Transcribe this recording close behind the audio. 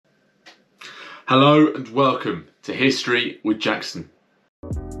Hello and welcome to History with Jackson.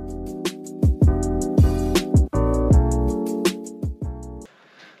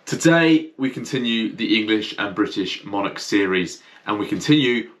 Today we continue the English and British monarch series, and we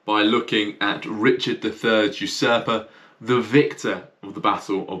continue by looking at Richard III's usurper, the victor of the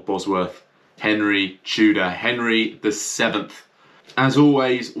Battle of Bosworth, Henry Tudor, Henry VII. As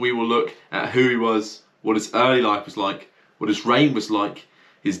always, we will look at who he was, what his early life was like, what his reign was like,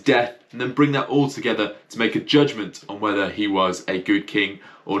 his death, and then bring that all together to make a judgment on whether he was a good king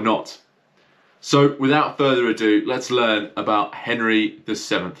or not. So without further ado, let's learn about Henry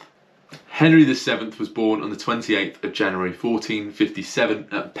VII. Henry VII was born on the 28th of January 1457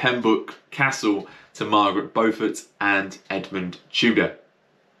 at Pembroke Castle to Margaret Beaufort and Edmund Tudor.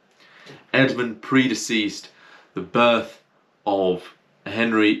 Edmund predeceased the birth of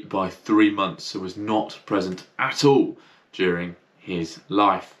Henry by 3 months, so was not present at all during his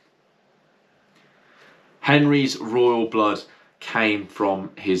life. Henry's royal blood came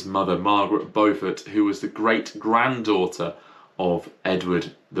from his mother, Margaret Beaufort, who was the great-granddaughter of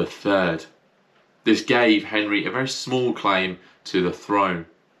Edward III. This gave Henry a very small claim to the throne.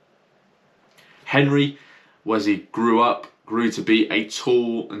 Henry, as he grew to be a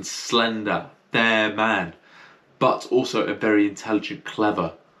tall and slender, fair man, but also a very intelligent,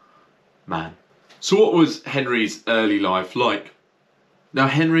 clever man. So what was Henry's early life like? Now,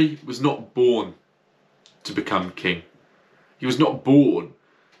 Henry was not born to become king. He was not born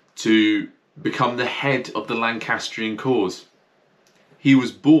to become the head of the Lancastrian cause. He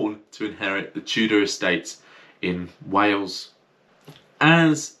was born to inherit the Tudor estates in Wales.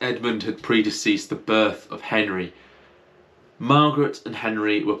 As Edmund had predeceased the birth of Henry, Margaret and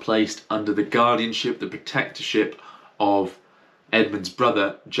Henry were placed under the guardianship, the protectorship of Edmund's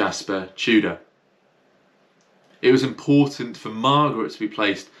brother, Jasper Tudor. It was important for Margaret to be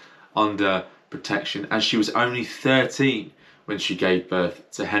placed under protection as she was only 13 when she gave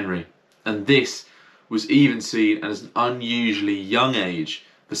birth to Henry, and this was even seen as an unusually young age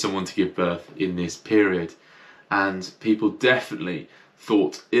for someone to give birth in this period, and people definitely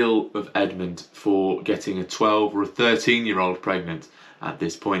thought ill of Edmund for getting a 12 or a 13-year-old pregnant at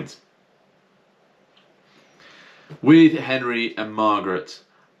this point. With Henry and Margaret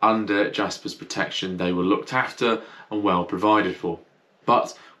under Jasper's protection, they were looked after and well provided for.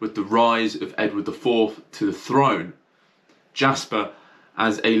 But with the rise of Edward IV to the throne, Jasper,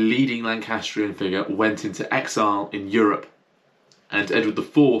 as a leading Lancastrian figure, went into exile in Europe, and Edward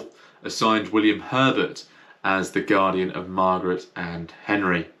IV assigned William Herbert as the guardian of Margaret and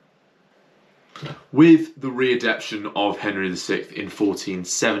Henry. With the readaption of Henry VI in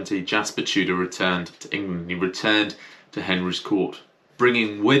 1470, Jasper Tudor returned to England. He returned to Henry's court,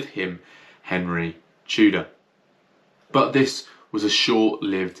 bringing with him Henry Tudor. But this was a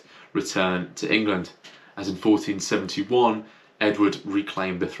short-lived return to England, as in 1471 Edward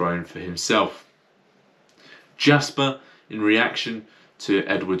reclaimed the throne for himself. Jasper, in reaction to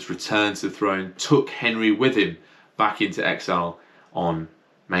Edward's return to the throne, took Henry with him back into exile on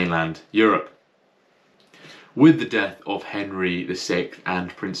mainland Europe. With the death of Henry VI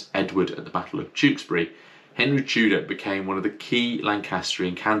and Prince Edward at the Battle of Tewkesbury, Henry Tudor became one of the key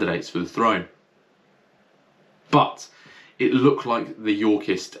Lancastrian candidates for the throne. But it looked like the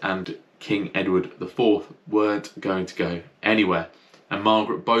Yorkist and King Edward IV weren't going to go anywhere, and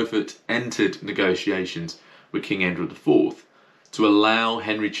Margaret Beaufort entered negotiations with King Edward IV to allow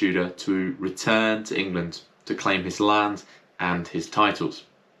Henry Tudor to return to England to claim his land and his titles.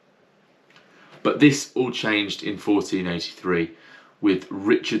 But this all changed in 1483 with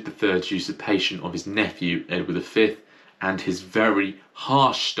Richard III's usurpation of his nephew Edward V and his very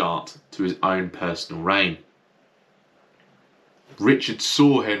harsh start to his own personal reign. Richard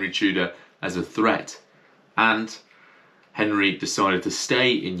saw Henry Tudor as a threat, and Henry decided to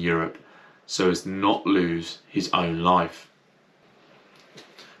stay in Europe so as to not lose his own life.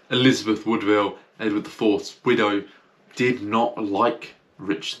 Elizabeth Woodville, Edward IV's widow, did not like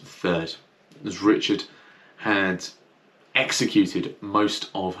Richard III, as Richard had executed most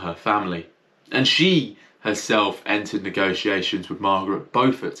of her family, and she herself entered negotiations with Margaret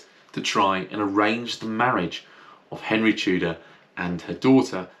Beaufort to try and arrange the marriage of Henry Tudor and her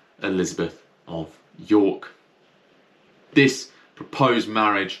daughter Elizabeth of York. This proposed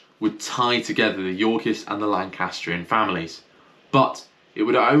marriage would tie together the Yorkist and the Lancastrian families, but it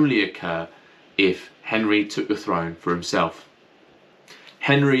would only occur if Henry took the throne for himself.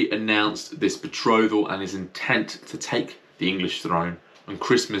 Henry announced this betrothal and his intent to take the English throne on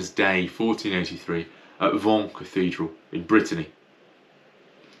Christmas Day 1483 at Vaughan Cathedral in Brittany.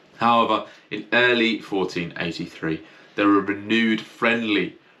 However, in early 1483, there were renewed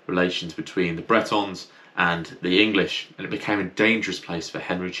friendly relations between the Bretons and the English, and it became a dangerous place for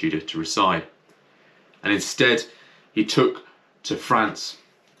Henry Tudor to reside. And instead, he took to France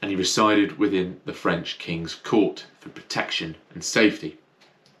and he resided within the French king's court for protection and safety.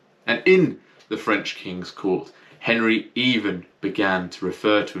 And in the French king's court, Henry even began to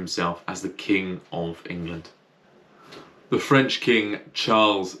refer to himself as the King of England. The French king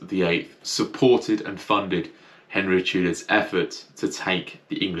Charles VIII supported and funded Henry Tudor's effort to take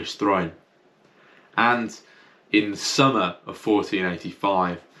the English throne. And in the summer of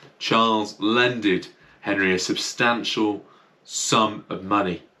 1485, Charles lended Henry a substantial sum of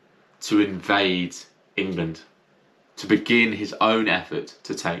money to invade England, to begin his own effort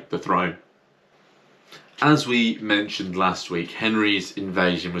to take the throne. As we mentioned last week, Henry's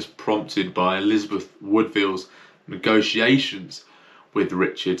invasion was prompted by Elizabeth Woodville's negotiations with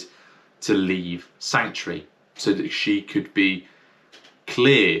Richard to leave Sanctuary, so that she could be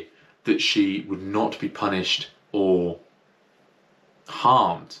clear that she would not be punished or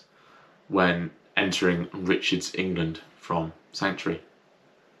harmed when entering Richard's England from Sanctuary.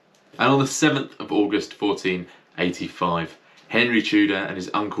 And on the 7th of August 1485, Henry Tudor and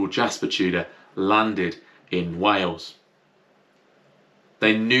his uncle Jasper Tudor landed in Wales.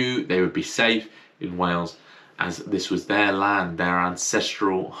 They knew they would be safe in Wales as this was their land, their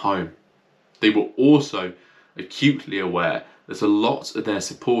ancestral home. They were also acutely aware that a lot of their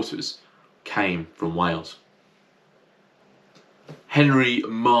supporters came from Wales. Henry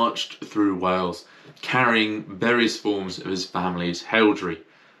marched through Wales carrying various forms of his family's heraldry,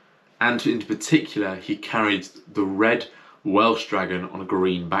 and in particular he carried the red Welsh dragon on a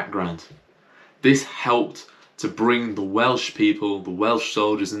green background. This helped to bring the Welsh people, the Welsh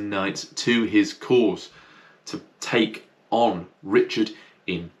soldiers and knights to his cause to take on Richard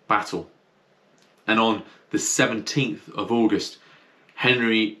in battle. And on the 17th of August,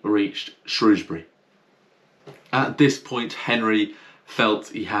 Henry reached Shrewsbury. At this point, Henry felt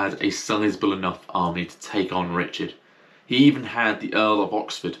he had a sizable enough army to take on Richard. He even had the Earl of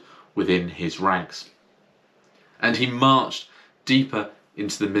Oxford within his ranks. And he marched deeper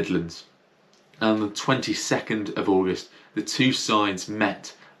into the Midlands. And on the 22nd of August, the two sides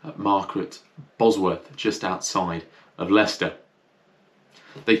met at Market Bosworth, just outside of Leicester.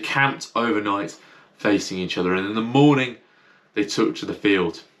 They camped overnight facing each other, and in the morning they took to the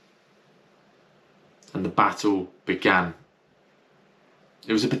field. And the battle began.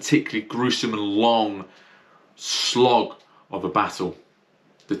 It was a particularly gruesome and long slog of a battle.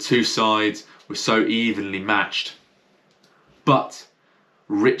 The two sides were so evenly matched. But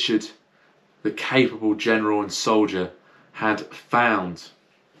Richard, the capable general and soldier, had found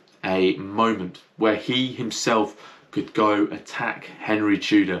a moment where he himself could go attack Henry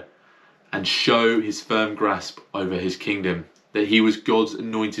Tudor and show his firm grasp over his kingdom, that he was God's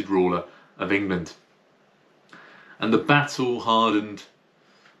anointed ruler of England. And the battle-hardened,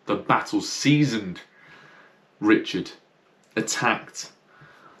 the battle-seasoned Richard attacked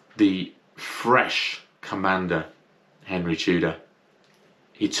the fresh commander, Henry Tudor.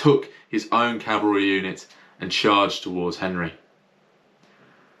 He took his own cavalry unit and charged towards Henry.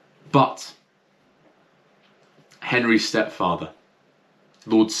 But Henry's stepfather,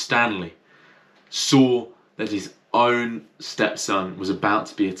 Lord Stanley, saw that his own stepson was about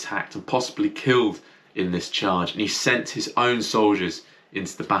to be attacked and possibly killed in this charge, and he sent his own soldiers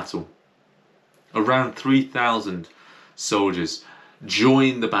into the battle. Around 3,000 soldiers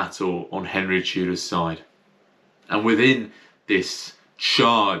joined the battle on Henry Tudor's side, and within this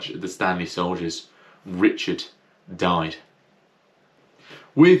charge of the Stanley soldiers, Richard died.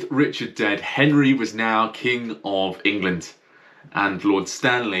 With Richard dead, Henry was now King of England and Lord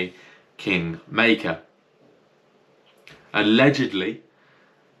Stanley King Maker. Allegedly,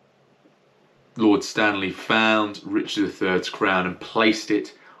 Lord Stanley found Richard III's crown and placed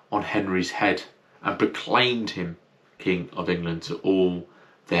it on Henry's head and proclaimed him King of England to all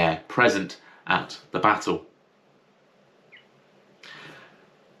there present at the battle.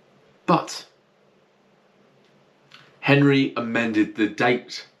 But Henry amended the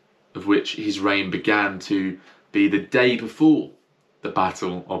date of which his reign began to be the day before the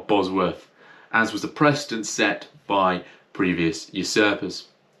Battle of Bosworth, as was the precedent set by previous usurpers.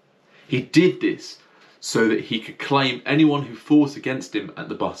 He did this so that he could claim anyone who fought against him at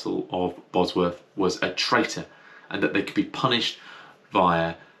the Battle of Bosworth was a traitor, and that they could be punished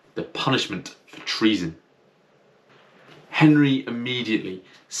via the punishment for treason. Henry immediately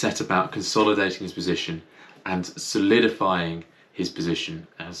set about consolidating his position and solidifying his position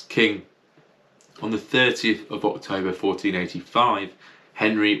as king. On the 30th of October 1485,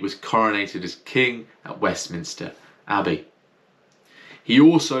 Henry was coronated as king at Westminster Abbey. He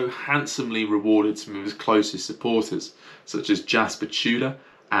also handsomely rewarded some of his closest supporters, such as Jasper Tudor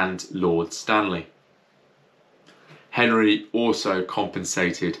and Lord Stanley. Henry also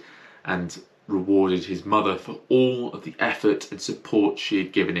compensated and rewarded his mother for all of the effort and support she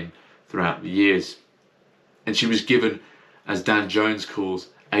had given him throughout the years. And she was given, as Dan Jones calls,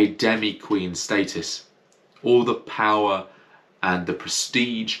 a demi-queen status, all the power and the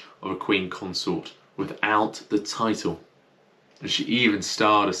prestige of a queen consort without the title. And she even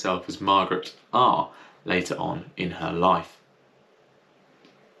styled herself as Margaret R later on in her life.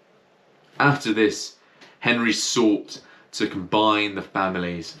 After this, Henry sought to combine the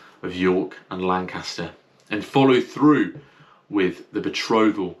families of York and Lancaster and follow through with the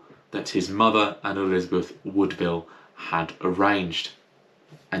betrothal that his mother and Elizabeth Woodville had arranged.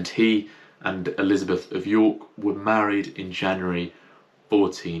 And he and Elizabeth of York were married in January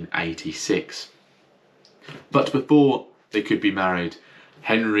 1486. But before they could be married,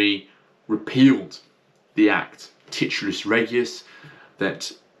 Henry repealed the Act Titulus Regius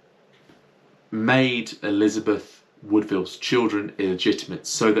that made Elizabeth Woodville's children illegitimate,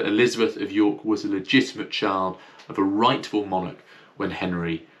 so that Elizabeth of York was a legitimate child of a rightful monarch when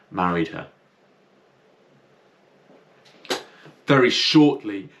Henry married her. Very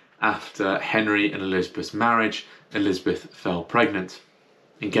shortly after Henry and Elizabeth's marriage, Elizabeth fell pregnant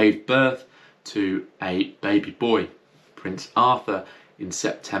and gave birth to a baby boy, Prince Arthur, in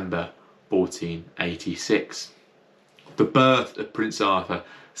September 1486. The birth of Prince Arthur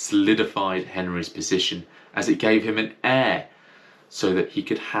solidified Henry's position, as it gave him an heir so that he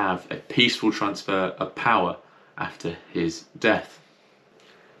could have a peaceful transfer of power after his death.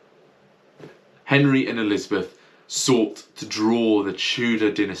 Henry and Elizabeth sought to draw the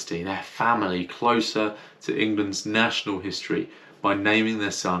Tudor dynasty, their family, closer to England's national history by naming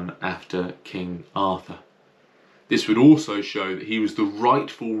their son after King Arthur. This would also show that he was the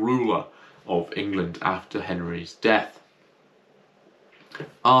rightful ruler of England after Henry's death.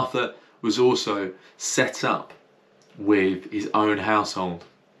 Arthur was also set up with his own household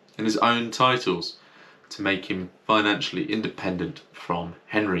and his own titles to make him financially independent from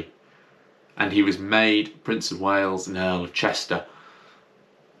Henry. And he was made Prince of Wales and Earl of Chester.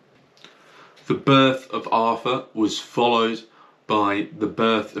 The birth of Arthur was followed by the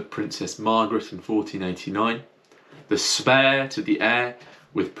birth of Princess Margaret in 1489, the spare to the heir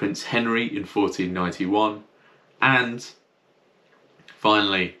with Prince Henry in 1491, and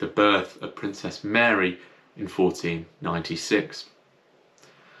finally the birth of Princess Mary in 1496.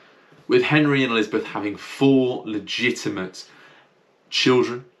 With Henry and Elizabeth having 4 legitimate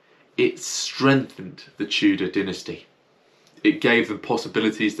children, it strengthened the Tudor dynasty. It gave them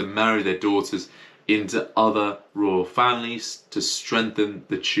possibilities to marry their daughters into other royal families to strengthen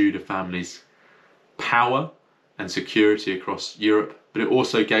the Tudor family's power and security across Europe, but it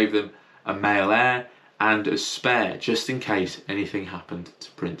also gave them a male heir and a spare just in case anything happened to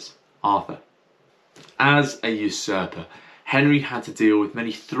Prince Arthur. As a usurper, Henry had to deal with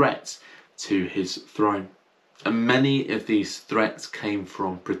many threats to his throne. And many of these threats came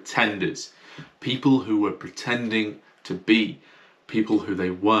from pretenders, people who were pretending to be people who they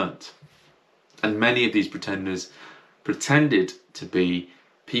weren't. And many of these pretenders pretended to be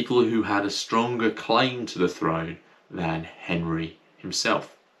people who had a stronger claim to the throne than Henry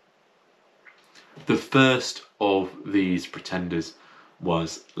himself. The first of these pretenders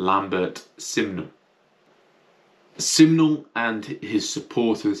was Lambert Simnel. Simnel and his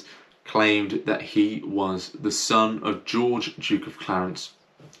supporters claimed that he was the son of George, Duke of Clarence,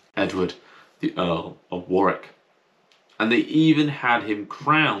 Edward, the Earl of Warwick. And they even had him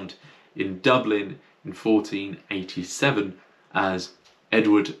crowned in Dublin in 1487 as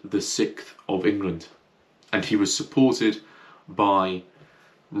Edward VI of England. And he was supported by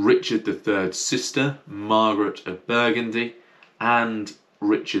Richard III's sister, Margaret of Burgundy, and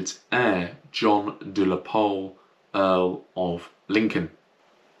Richard's heir, John de la Pole, Earl of Lincoln.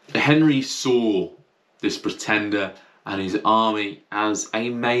 Henry saw this pretender and his army as a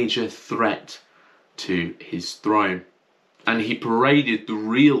major threat to his throne, and he paraded the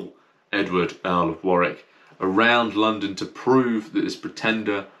real Edward, Earl of Warwick, around London to prove that this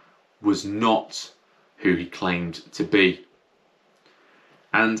pretender was not who he claimed to be.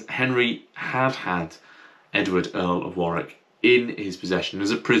 And Henry had Edward, Earl of Warwick, in his possession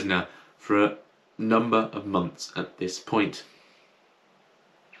as a prisoner for a number of months at this point.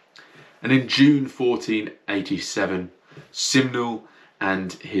 And in June 1487, Simnel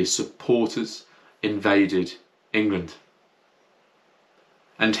and his supporters invaded England.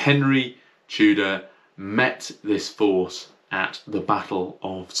 And Henry Tudor met this force at the Battle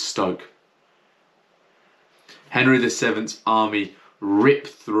of Stoke. Henry VII's army rip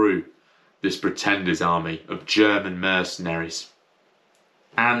through this Pretender's army of German mercenaries.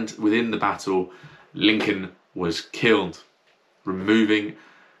 And within the battle, Lincoln was killed, removing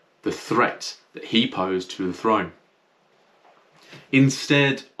the threat that he posed to the throne.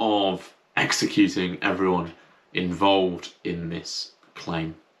 Instead of executing everyone involved in this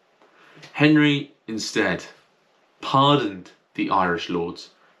claim, Henry instead pardoned the Irish lords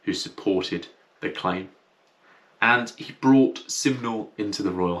who supported the claim, and he brought Simnel into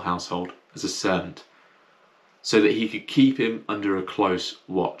the royal household as a servant so that he could keep him under a close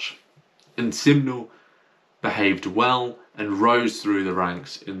watch. And Simnel behaved well and rose through the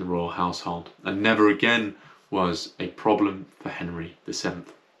ranks in the royal household, and never again was a problem for Henry VII.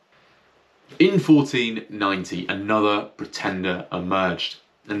 In 1490, another pretender emerged,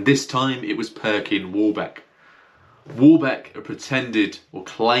 and this time it was Perkin Warbeck. Warbeck pretended or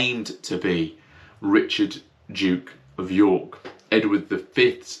claimed to be Richard, Duke of York, Edward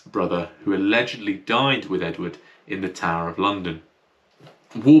V's brother, who allegedly died with Edward in the Tower of London.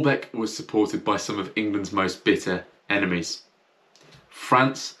 Warbeck was supported by some of England's most bitter enemies.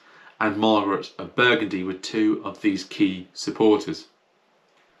 France and Margaret of Burgundy were two of these key supporters.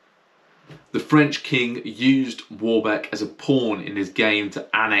 The French king used Warbeck as a pawn in his game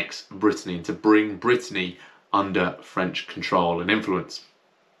to annex Brittany and to bring Brittany under French control and influence.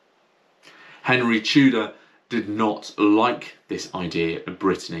 Henry Tudor did not like this idea of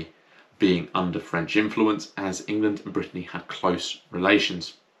Brittany being under French influence, as England and Brittany had close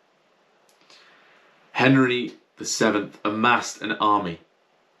relations. Henry VII amassed an army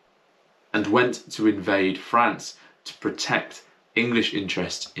and went to invade France to protect English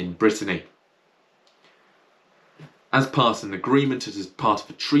interests in Brittany. As part of an agreement, as part of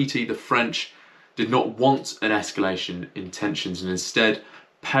a treaty, the French did not want an escalation in tensions and instead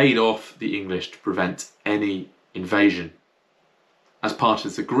paid off the English to prevent any invasion. As part of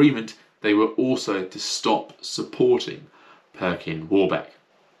this agreement, they were also to stop supporting Perkin Warbeck.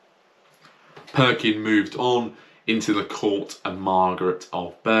 Perkin moved on into the court of Margaret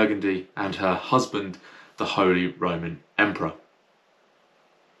of Burgundy and her husband, the Holy Roman Emperor.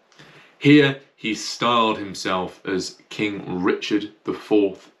 Here he styled himself as King Richard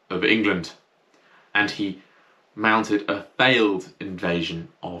IV of England, and he mounted a failed invasion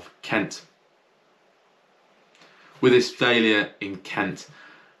of Kent. With his failure in Kent,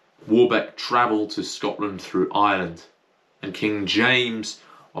 Warbeck travelled to Scotland through Ireland, and King James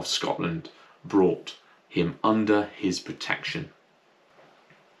of Scotland brought him under his protection.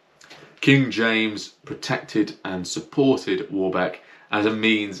 King James protected and supported Warbeck as a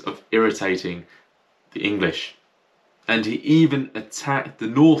means of irritating the English, and he even attacked the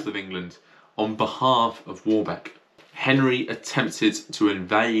north of England on behalf of Warbeck. Henry attempted to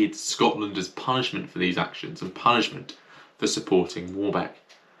invade Scotland as punishment for these actions and punishment for supporting Warbeck.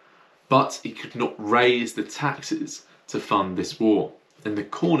 But he could not raise the taxes to fund this war, and the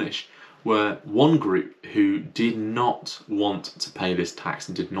Cornish were one group who did not want to pay this tax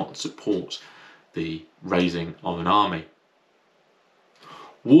and did not support the raising of an army.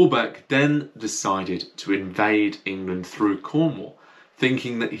 Warbeck then decided to invade England through Cornwall,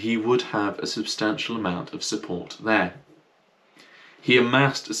 thinking that he would have a substantial amount of support there. He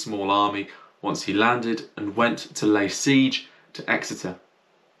amassed a small army once he landed and went to lay siege to Exeter.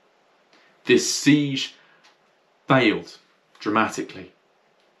 This siege failed dramatically,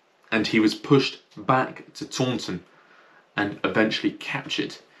 and he was pushed back to Taunton and eventually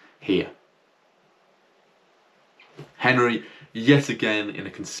captured here. Henry, yet again in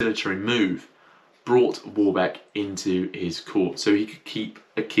a conciliatory move, brought Warbeck into his court so he could keep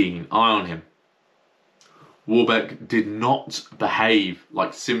a keen eye on him. Warbeck did not behave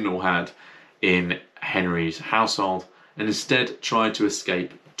like Simnel had in Henry's household and instead tried to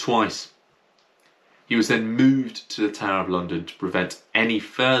escape twice. He was then moved to the Tower of London to prevent any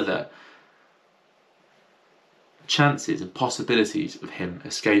further chances and possibilities of him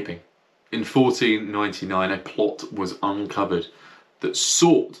escaping. In 1499, a plot was uncovered that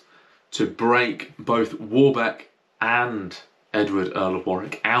sought to break both Warbeck and Edward, Earl of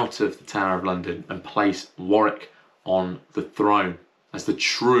Warwick, out of the Tower of London and place Warwick on the throne as the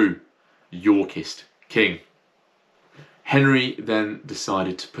true Yorkist king. Henry then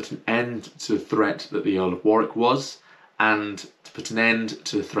decided to put an end to the threat that the Earl of Warwick was, and to put an end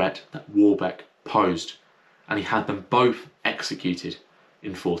to the threat that Warbeck posed, and he had them both executed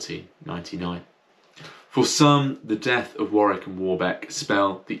in 1499. For some, the death of Warwick and Warbeck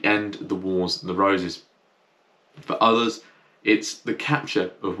spelled the end of the Wars of the Roses. For others, it's the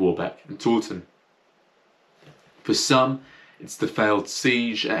capture of Warbeck and Taunton. For some, it's the failed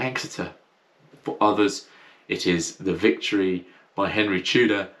siege at Exeter. For others, it is the victory by Henry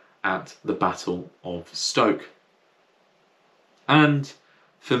Tudor at the Battle of Stoke. And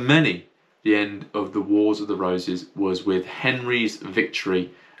for many, the end of the Wars of the Roses was with Henry's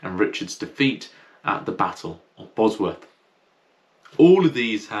victory and Richard's defeat at the Battle of Bosworth. All of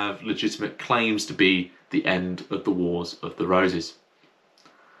these have legitimate claims to be the end of the Wars of the Roses.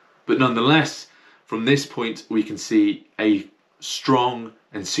 But nonetheless, from this point we can see a strong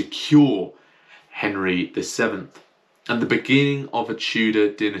and secure Henry VII and the beginning of a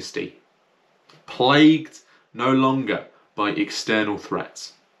Tudor dynasty, plagued no longer by external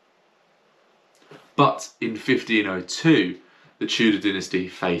threats. But in 1502, the Tudor dynasty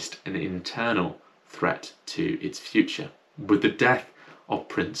faced an internal threat to its future with the death of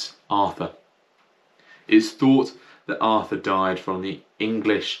Prince Arthur. It is thought that Arthur died from the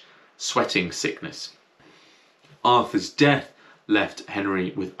English sweating sickness. Arthur's death left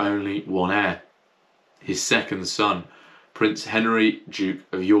Henry with only one heir, his second son, Prince Henry, Duke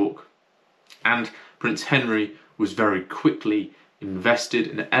of York. And Prince Henry was very quickly invested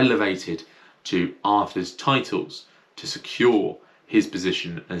and elevated to Arthur's titles to secure his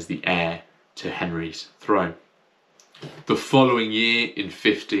position as the heir to Henry's throne. The following year, in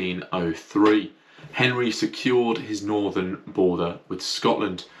 1503, Henry secured his northern border with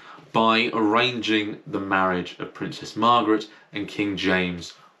Scotland by arranging the marriage of Princess Margaret and King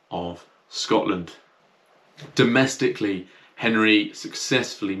James of Scotland. Domestically, Henry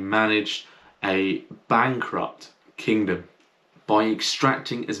successfully managed a bankrupt kingdom by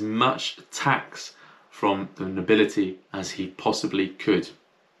extracting as much tax from the nobility as he possibly could.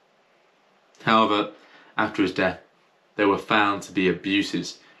 However, after his death, there were found to be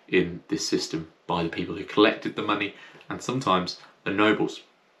abuses in this system by the people who collected the money and sometimes the nobles.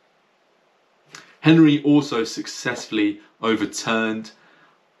 Henry also successfully overturned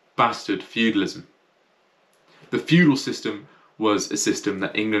bastard feudalism. The feudal system was a system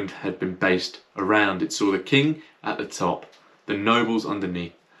that England had been based around. It saw the king at the top, the nobles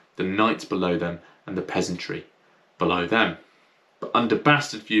underneath, the knights below them, and the peasantry below them. But under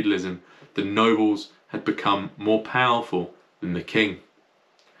bastard feudalism, the nobles had become more powerful than the king,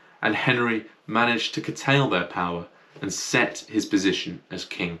 and Henry managed to curtail their power and set his position as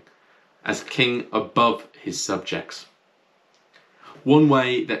king above his subjects. One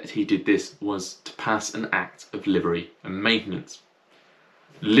way that he did this was to pass an Act of Livery and Maintenance.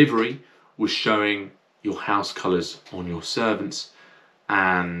 Livery was showing your house colours on your servants,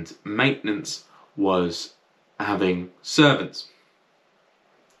 and maintenance was having servants.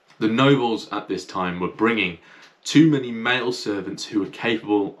 The nobles at this time were bringing too many male servants who were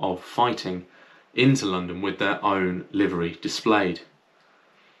capable of fighting into London with their own livery displayed.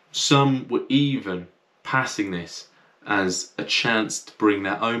 Some were even passing this as a chance to bring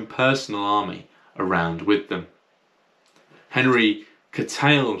their own personal army around with them. Henry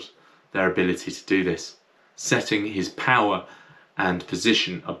curtailed their ability to do this, setting his power and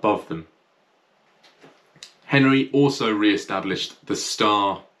position above them. Henry also re-established the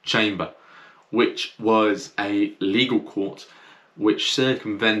Star Chamber, which was a legal court which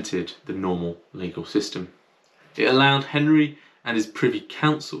circumvented the normal legal system. It allowed Henry and his Privy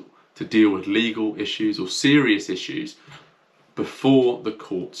Council to deal with legal issues or serious issues before the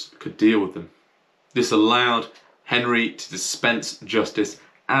courts could deal with them. This allowed Henry to dispense justice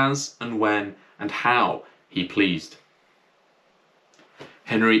as and when and how he pleased.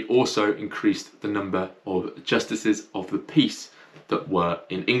 Henry also increased the number of justices of the peace that were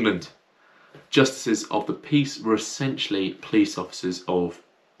in England. Justices of the peace were essentially police officers of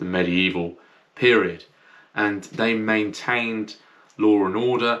the medieval period, and they maintained law and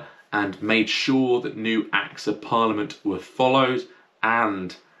order and made sure that new acts of parliament were followed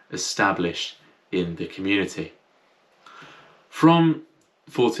and established in the community. From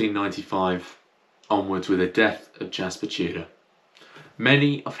 1495 onwards, with the death of Jasper Tudor,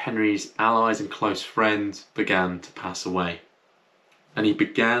 many of Henry's allies and close friends began to pass away, and he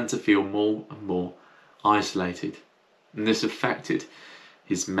began to feel more and more isolated, and this affected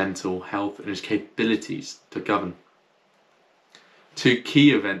his mental health and his capabilities to govern. Two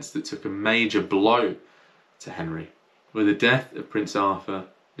key events that took a major blow to Henry were the death of Prince Arthur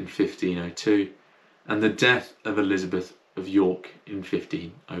in 1502 and the death of Elizabeth of York in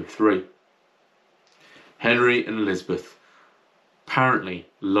 1503. Henry and Elizabeth apparently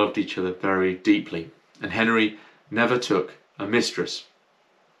loved each other very deeply, and Henry never took a mistress,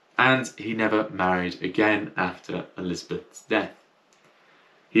 and he never married again after Elizabeth's death.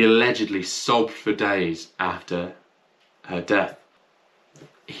 He allegedly sobbed for days after her death.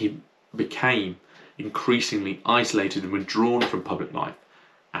 He became increasingly isolated and withdrawn from public life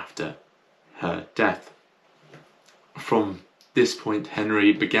after her death. From this point,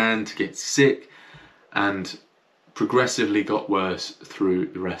 Henry began to get sick and progressively got worse through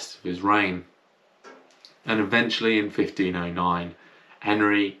the rest of his reign. And eventually in 1509,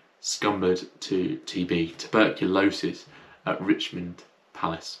 Henry succumbed to TB, tuberculosis, at Richmond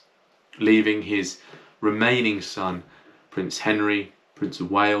Palace, leaving his remaining son, Prince Henry, Prince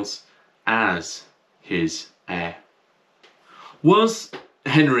of Wales, as his heir. Was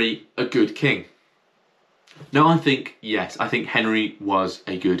Henry a good king? Now I think yes, I think Henry was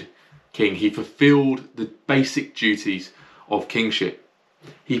a good king. He fulfilled the basic duties of kingship.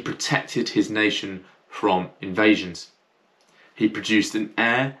 He protected his nation from invasions. He produced an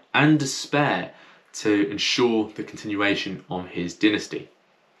heir and a spare to ensure the continuation of his dynasty.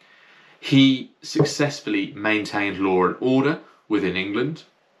 He successfully maintained law and order within England,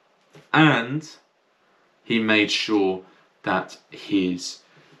 and he made sure that his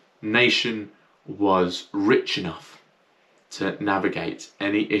nation was rich enough to navigate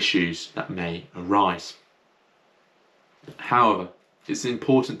any issues that may arise. However, it's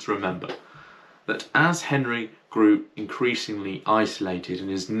important to remember that as Henry grew increasingly isolated and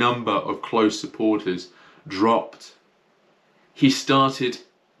his number of close supporters dropped, he started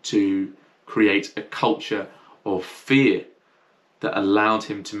to create a culture of fear that allowed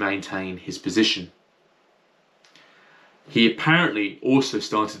him to maintain his position. He apparently also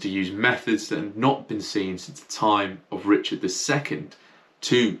started to use methods that had not been seen since the time of Richard II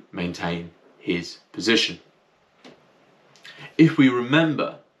to maintain his position. If we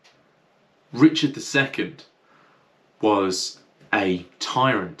remember, Richard II was a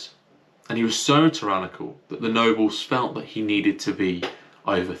tyrant, and he was so tyrannical that the nobles felt that he needed to be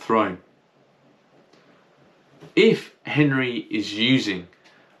overthrown. If Henry is using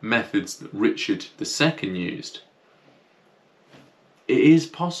methods that Richard II used, it is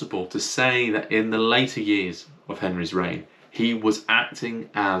possible to say that in the later years of Henry's reign, he was acting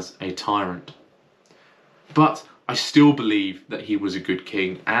as a tyrant. But I still believe that he was a good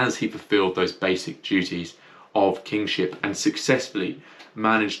king as he fulfilled those basic duties of kingship and successfully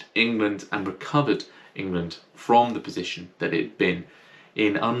managed England and recovered England from the position that it had been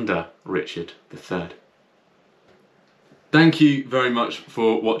in under Richard III. Thank you very much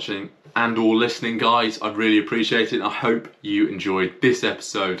for watching and or listening, guys. I really appreciate it. I hope you enjoyed this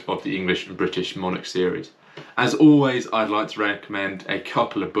episode of the English and British Monarch series. As always, I'd like to recommend a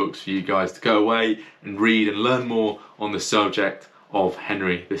couple of books for you guys to go away and read and learn more on the subject of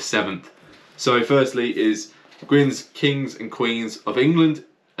Henry VII. So firstly is Gwyn's Kings and Queens of England,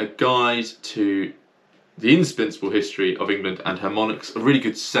 a guide to the indispensable history of England and her monarchs, a really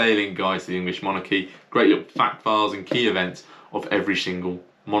good sailing guide to the English monarchy, great little fact files and key events of every single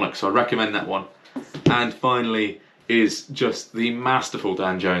monarch, so I recommend that one. And finally is just the masterful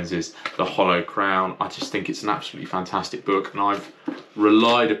Dan Jones's The Hollow Crown. I just think it's an absolutely fantastic book, and I've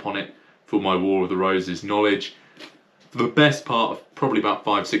relied upon it for my War of the Roses knowledge for the best part of probably about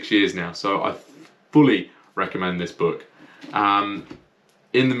 5-6 years now, so I fully recommend this book.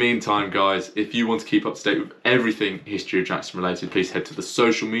 In the meantime, guys, if you want to keep up to date with everything History of Jackson related, please head to the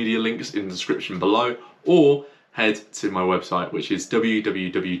social media links in the description below, or head to my website, which is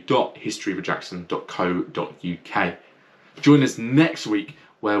www.historyofjackson.co.uk. Join us next week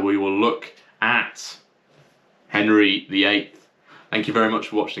where we will look at Henry VIII. Thank you very much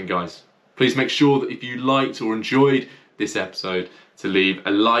for watching, guys. Please make sure that if you liked or enjoyed this episode to leave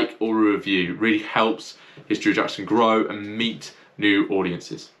a like or a review. It really helps History of Jackson grow and meet new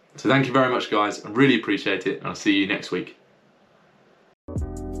audiences. So thank you very much, guys. I really appreciate it, and I'll see you next week.